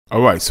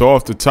Alright, so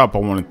off the top, I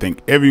want to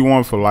thank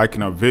everyone for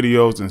liking our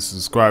videos and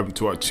subscribing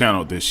to our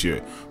channel this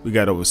year. We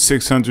got over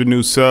 600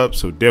 new subs,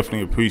 so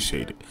definitely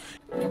appreciate it.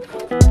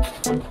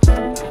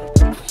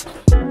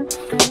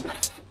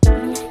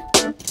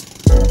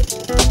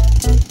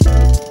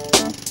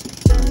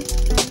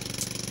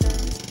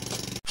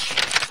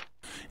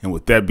 And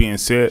with that being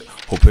said,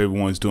 hope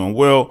everyone's doing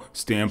well,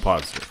 staying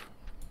positive.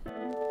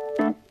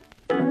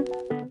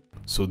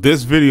 So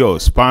this video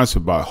is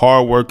sponsored by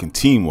Hard Work and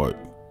Teamwork.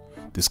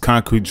 This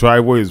concrete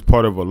driveway is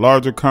part of a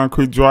larger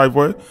concrete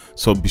driveway,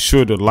 so be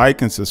sure to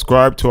like and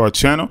subscribe to our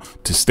channel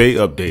to stay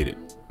updated.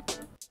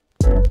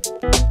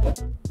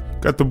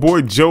 Got the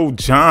boy Joe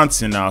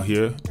Johnson out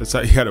here. That's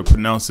how you gotta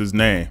pronounce his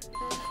name.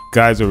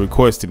 Guys are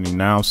requesting him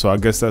now, so I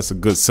guess that's a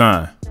good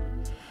sign.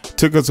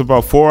 Took us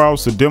about 4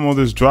 hours to demo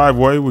this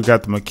driveway. We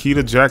got the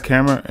Makita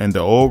jackhammer and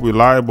the old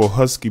reliable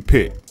Husky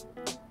pick.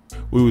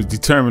 We was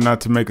determined not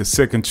to make a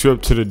second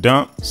trip to the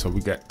dump, so we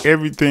got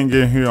everything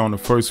in here on the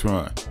first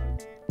run.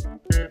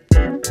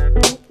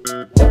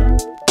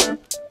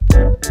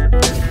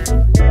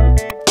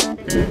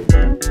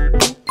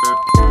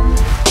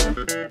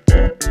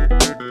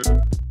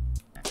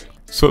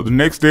 So the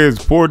next day is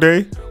pour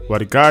day. While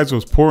the guys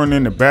was pouring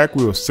in the back,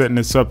 we were setting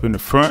this up in the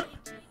front.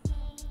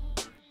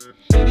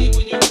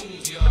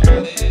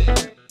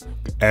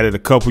 Added a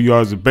couple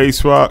yards of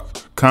base rock,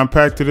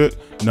 compacted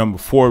it, number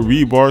 4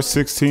 rebar,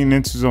 16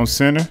 inches on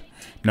center.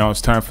 Now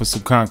it's time for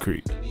some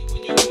concrete.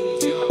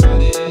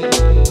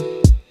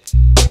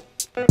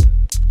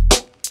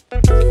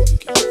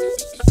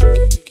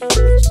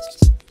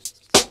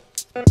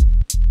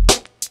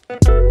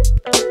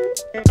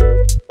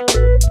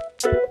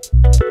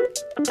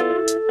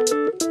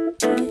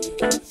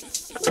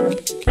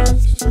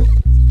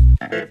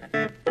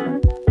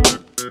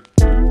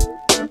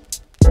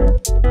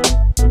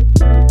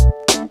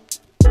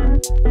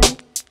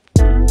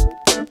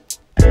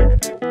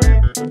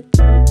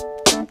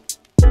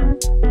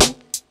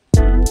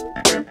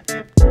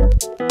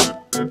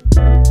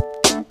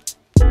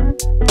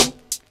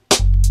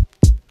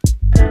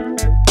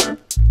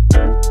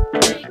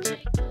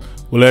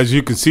 Well, as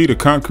you can see, the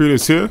concrete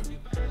is here,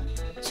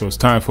 so it's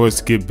time for us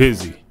to get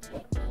busy.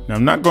 Now,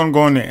 I'm not going to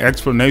go into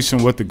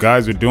explanation what the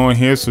guys are doing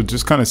here, so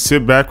just kind of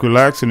sit back,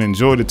 relax, and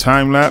enjoy the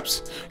time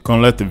lapse.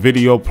 Gonna let the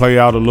video play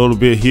out a little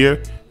bit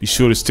here. Be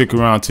sure to stick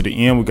around to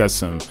the end. We got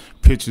some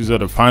pictures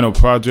of the final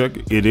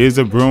project. It is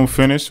a broom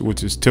finish,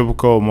 which is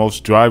typical of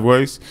most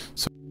driveways.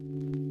 So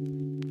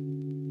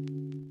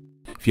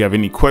if you have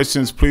any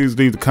questions, please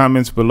leave the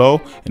comments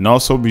below, and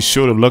also be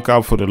sure to look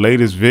out for the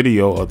latest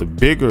video of the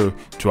bigger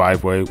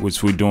driveway,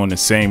 which we're doing the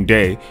same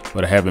day,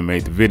 but I haven't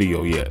made the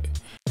video yet.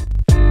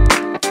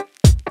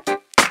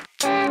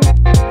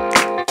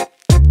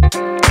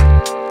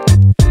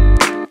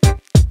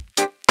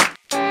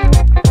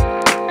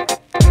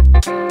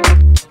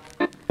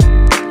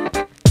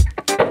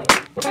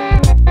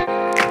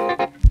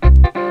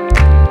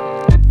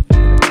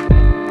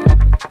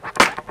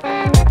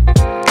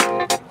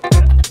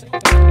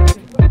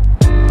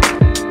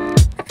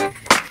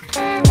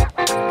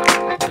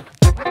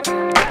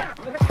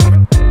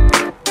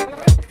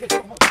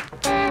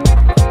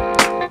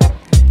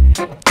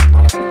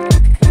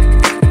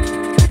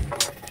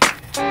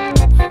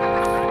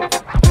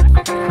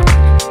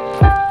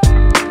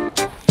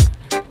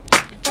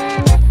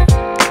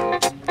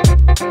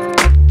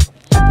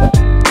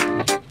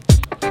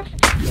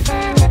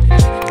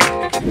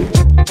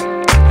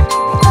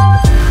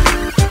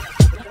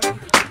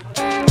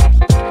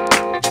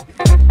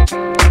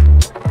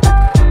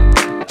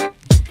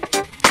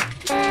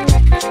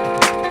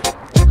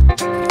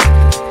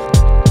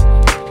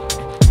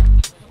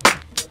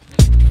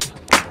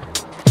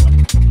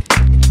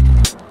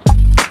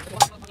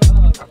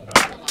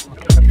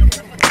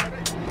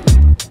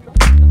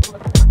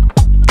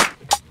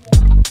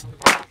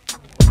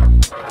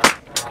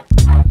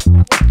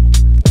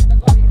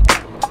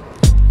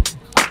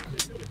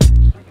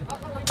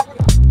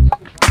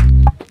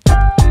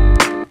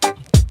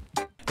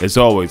 As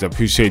always, I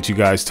appreciate you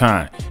guys'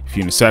 time. If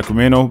you're in the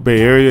Sacramento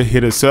Bay Area,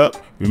 hit us up.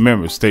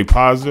 Remember, stay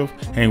positive,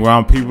 hang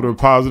around people that are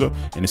positive,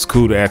 and it's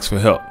cool to ask for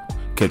help.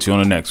 Catch you on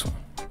the next one.